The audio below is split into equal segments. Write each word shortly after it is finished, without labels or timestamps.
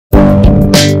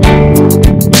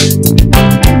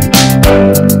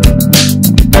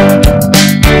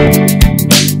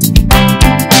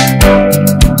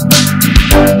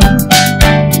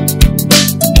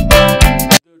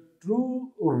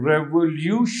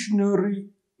revolutionary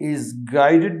is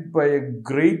guided by a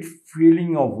great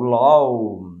feeling of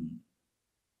love.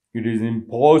 It is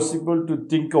impossible to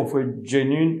think of a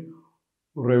genuine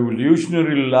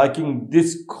revolutionary lacking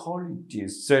this quality,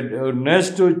 said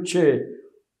Ernesto Che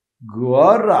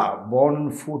Guevara,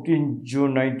 born 14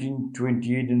 June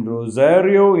 1928 in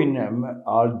Rosario in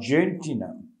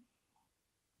Argentina.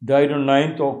 Died on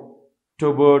 9th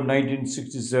October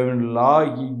 1967. La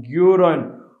Higuera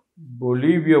in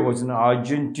Bolivia, was an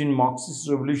Argentine Marxist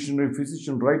revolutionary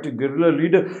physician, writer, guerrilla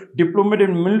leader, diplomat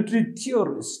and military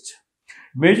theorist.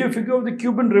 Major figure of the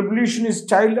Cuban Revolution is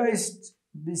stylized.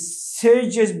 The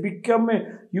sage has become a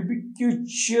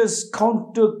ubiquitous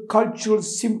counter-cultural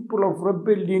symbol of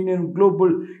rebellion and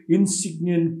global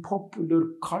insignia in popular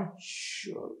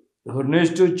culture.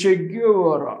 Ernesto Che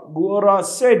Guevara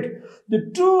said,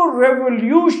 "The true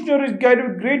revolutionary is guided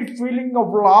with great feeling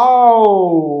of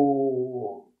love."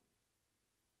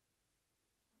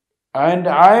 And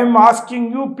I am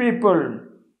asking you people,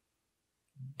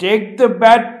 take the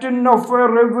baton of a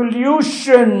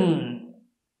revolution.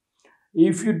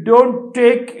 If you don't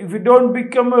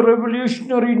become a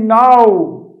revolutionary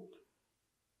now,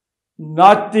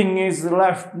 nothing is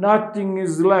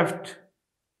left.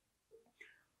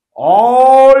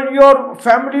 All your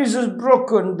families is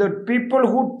broken. The people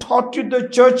who taught you, the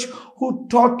church who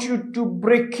taught you to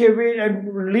break away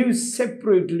and live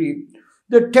separately,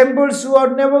 the temples who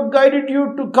have never guided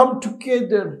you to come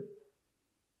together,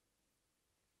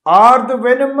 are the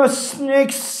venomous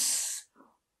snakes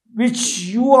which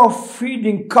you are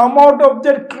feeding. Come out of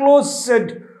that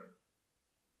closet.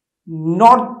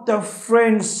 Not the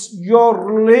friends, your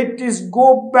relatives.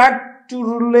 Go back to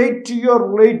relate to your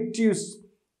relatives.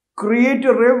 Create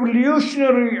a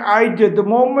revolutionary idea. The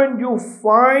moment you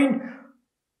find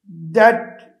that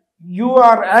you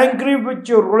are angry with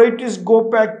your relatives, go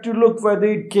back to look whether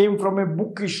it came from a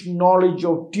bookish knowledge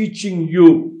of teaching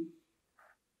you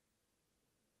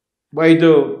by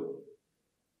the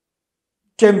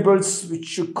temples,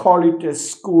 which you call it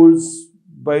as schools,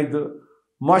 by the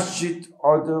masjid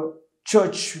or the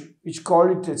church, which call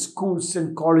it as schools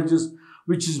and colleges,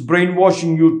 which is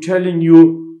brainwashing you, telling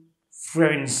you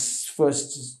friends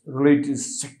first,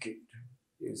 relatives second.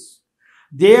 Yes.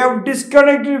 They have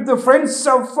disconnected. If the friends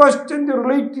are first and the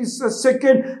relatives are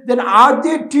second, then are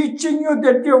they teaching you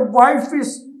that your wife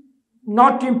is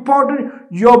not important?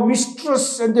 Your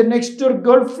mistress and the next door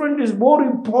girlfriend is more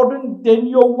important than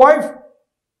your wife?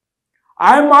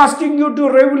 I am asking you to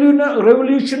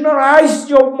revolutionize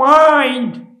your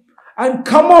mind and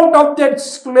come out of that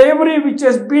slavery which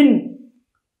has been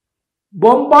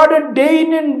bombarded day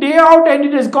in and day out, and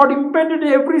it has got embedded in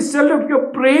every cell of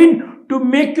your brain to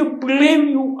make you believe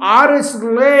you are a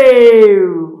slave.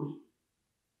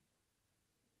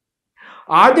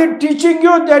 Are they teaching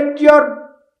you that your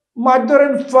mother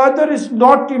and father is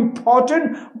not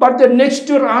important, but the next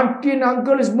door auntie and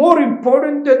uncle is more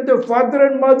important than the father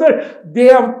and mother? They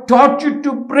have taught you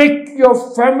to break your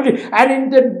family, and in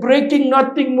that breaking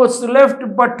nothing was left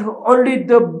but only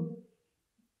the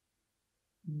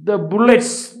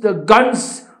bullets, the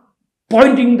guns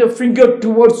pointing the finger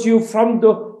towards you from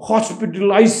the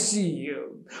hospital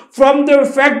ICU, from the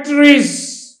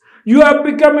factories. You have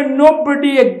become a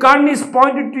nobody. A gun is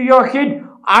pointed to your head.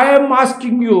 I am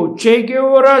asking you, Che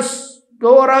Guevara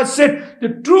said,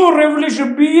 the true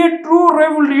revolution, be a true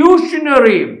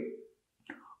revolutionary.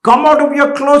 Come out of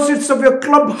your closets of your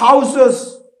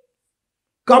clubhouses.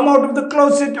 Come out of the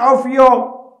closet of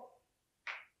your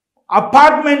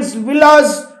apartments,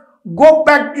 villas. Go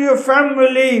back to your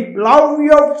family. Love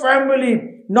your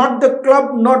family. Not the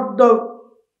club, not the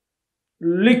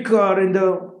liquor in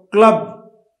the club.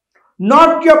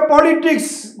 Not your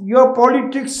politics. Your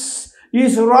politics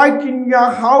is right in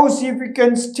your house. If you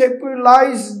can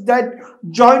stabilize that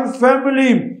joint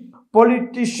family,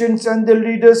 politicians and the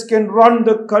leaders can run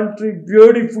the country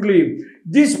beautifully.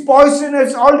 This poison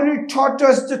has already taught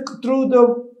us through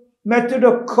the method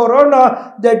of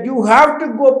corona that you have to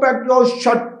go back to your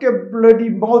shut your bloody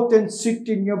mouth and sit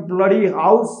in your bloody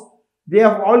house. They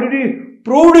have already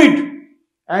proved it,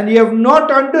 and you have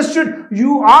not understood.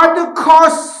 You are the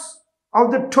cause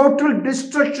of the total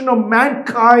destruction of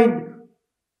mankind.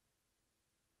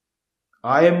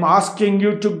 I am asking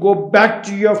you to go back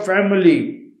to your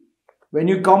family. When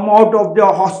you come out of the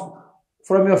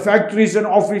from your factories and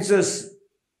offices,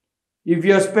 if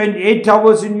you have spent 8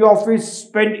 hours in your office,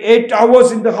 spend 8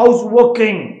 hours in the house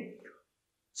working.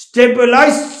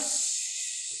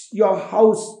 Stabilize your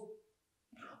house.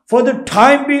 For the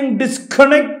time being,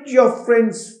 disconnect your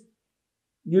friends.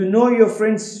 You know your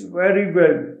friends very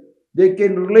well. They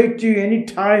can relate to you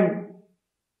anytime.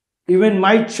 Even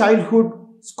my childhood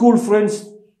school friends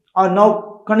are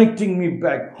now connecting me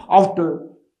back after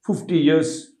 50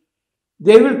 years.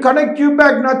 They will connect you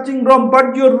back, nothing wrong.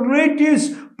 But your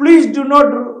relatives, please do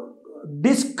not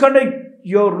disconnect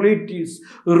your relatives.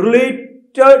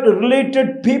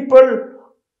 Related people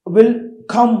will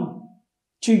come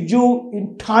to you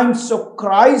in times of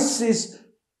crisis.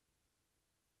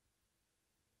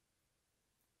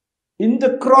 In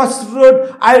the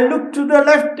crossroad, I look to the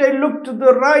left, I look to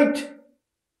the right.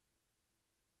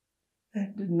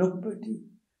 And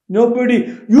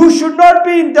nobody. You should not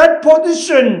be in that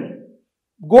position.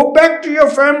 Go back to your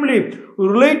family.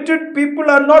 Related people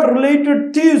are not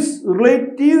related thieves.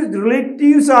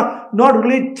 Relatives are not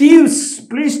relatives.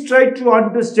 Please try to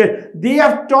understand. They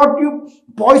have taught you,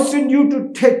 poisoned you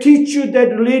to teach you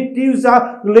that relatives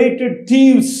are related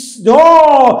thieves.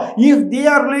 No, if they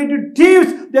are related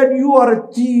thieves, then you are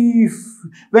a thief.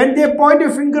 When they point a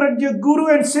finger at your guru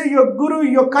and say your guru,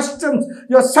 your customs,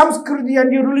 your samskriti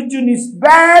and your religion is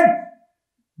bad,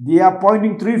 they are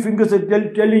pointing three fingers and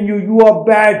telling you, you are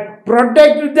bad.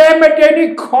 Protect them at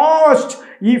any cost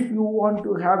if you want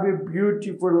to have a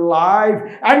beautiful life.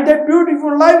 And that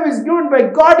beautiful life is given by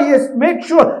God. He has made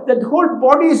sure that the whole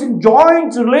body is in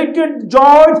joints related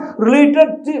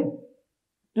to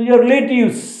your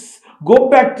relatives. Go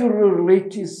back to your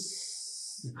relatives.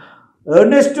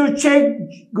 Ernesto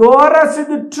Che Guevara said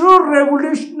the true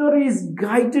revolutionary is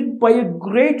guided by a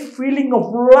great feeling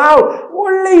of love.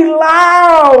 Only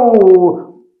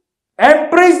love.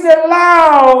 Embrace the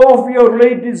love of your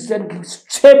relatives and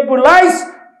stabilize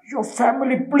your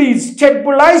family. Please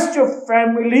stabilize your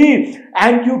family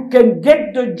and you can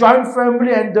get the joint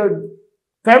family and the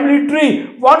family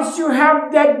tree. Once you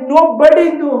have that, nobody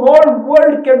in the whole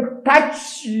world can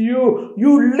touch you.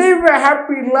 You live a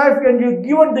happy life and you're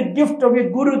given the gift of your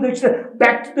Guru Dakshina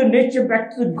back to the nature,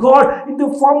 back to the God in the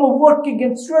form of working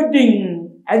and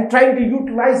sweating and trying to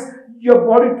utilize your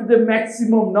body to the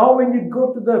maximum. Now when you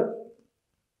go to the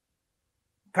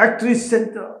factory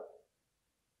center,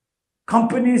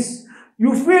 companies,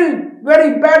 you feel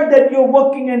very bad that you're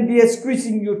working and they are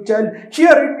squeezing your child.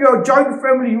 Here in your joint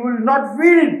family, you will not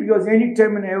feel it because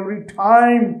anytime and every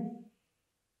time,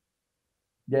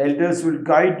 the elders will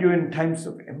guide you in times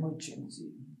of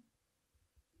emergency.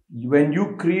 When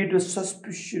you create a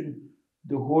suspicion,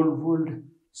 the whole world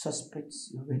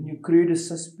suspects you. When you create a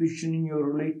suspicion in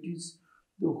your relatives,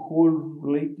 the whole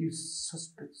relatives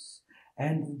suspects.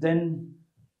 And then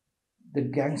the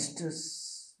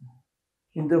gangsters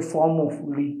in the form of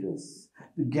leaders,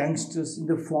 the gangsters in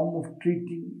the form of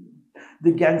treating you,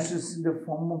 the gangsters in the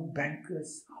form of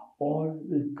bankers, all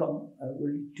will come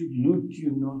only to loot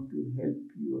you, not to help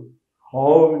you.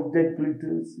 All that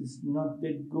glitters is not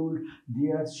that gold.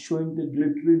 They are showing the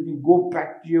glittering. You go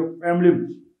back to your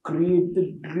family, create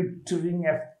the glittering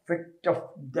effect of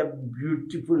the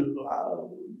beautiful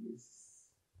love.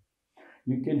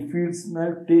 You can feel,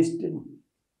 smell, taste and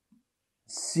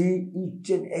see each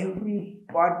and every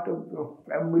part of your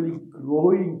family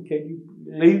growing. Can you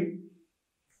believe?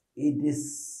 It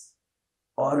is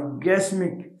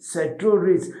orgasmic,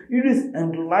 satorics. It is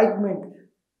enlightenment.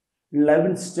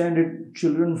 11th standard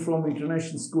children from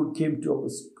international school came to our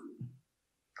school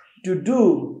to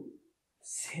do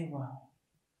seva,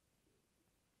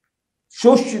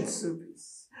 social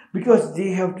service, because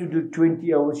they have to do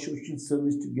 20 hours social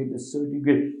service to get a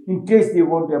certificate in case they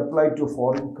want to apply to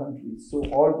foreign countries. So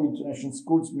all the international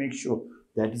schools make sure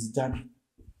that is done.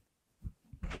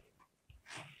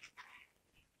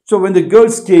 So when the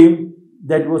girls came,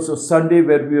 that was a Sunday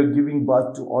where we were giving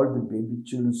birth to all the baby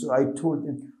children. So I told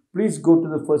them, please go to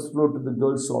the first floor to the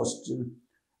girls' hostel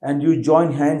and you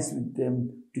join hands with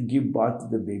them to give birth to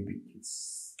the baby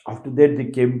kids. After that,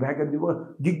 they came back and they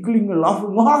were giggling and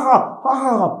laughing. Ha ha, ha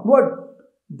ha, what?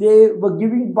 They were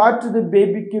giving birth to the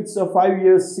baby kids of 5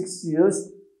 years, 6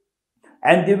 years.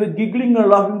 And they were giggling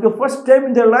and laughing. The first time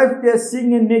in their life, they are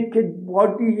seeing a naked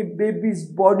body, a baby's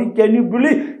body. Can you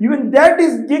believe? Even that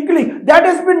is giggling. That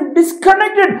has been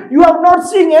disconnected. You have not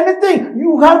seen anything.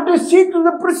 You have to see through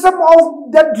the prism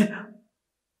of that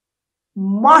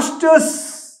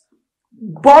master's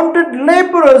bonded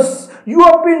laborers. You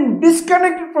have been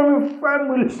disconnected from your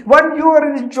family. When you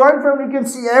are in a joint family, you can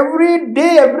see every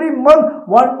day, every month,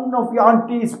 one of your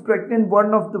auntie is pregnant,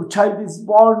 one of the child is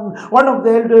born, one of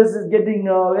the elders is getting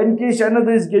engaged,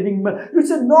 another is getting married. It's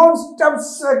a non-stop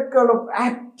cycle of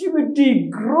activity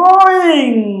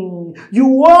growing.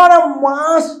 You are a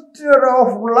master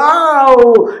of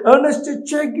love. Ernest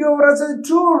Che Guevara says,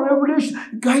 true revolution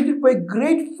guided by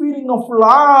great feeling of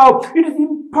love. It is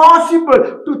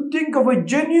impossible to think of a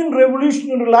genuine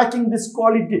revolutionary lacking this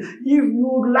quality. If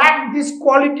you lack this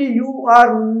quality, you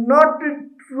are not a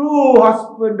true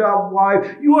husband or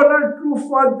wife. You are not a true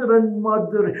father and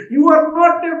mother. You are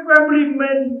not a family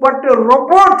man, but a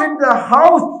robot in the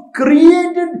house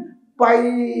created by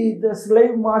the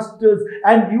slave masters,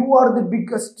 and you are the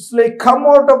biggest slave. Come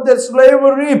out of the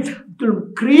slavery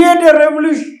to create a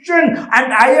revolution,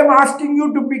 and I am asking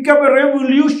you to become a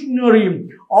revolutionary.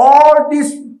 All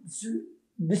this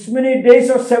many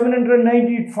days of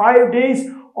 795 days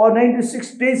or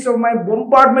 96 days of my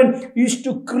bombardment is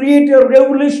to create a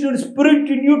revolutionary spirit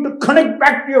in you to connect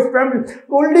back to your family.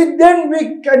 Only then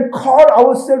we can call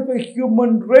ourselves a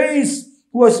human race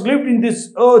who has lived in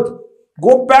this earth.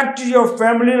 Go back to your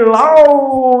family,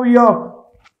 love your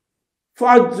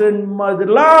father and mother,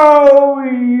 love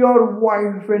your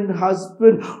wife and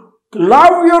husband,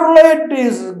 love your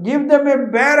relatives, give them a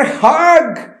bear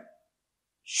hug,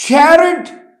 share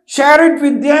it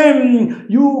with them.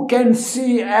 You can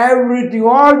see everything,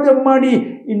 all the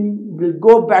money will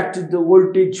go back to the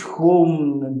old age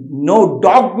home. No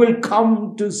dog will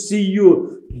come to see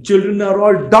you. Children are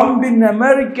all dumped in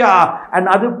America and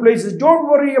other places. Don't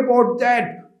worry about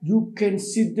that. You can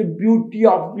see the beauty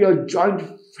of your joint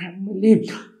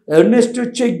family. Ernest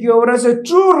Che Guevara says, a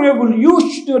true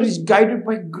revolutionary is guided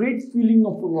by great feeling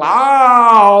of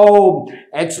love.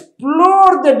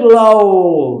 Explore that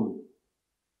love.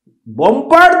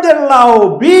 Bombard the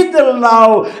love, be the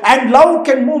love, and love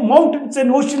can move mountains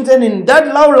and oceans, and in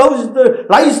that love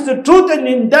lies the truth, and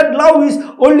in that love is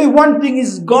only one thing,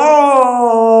 is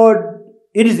God.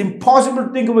 It is impossible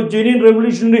to think of a genuine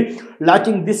revolutionary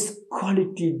lacking this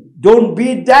quality. Don't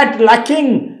be that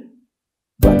lacking,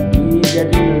 but be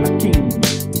that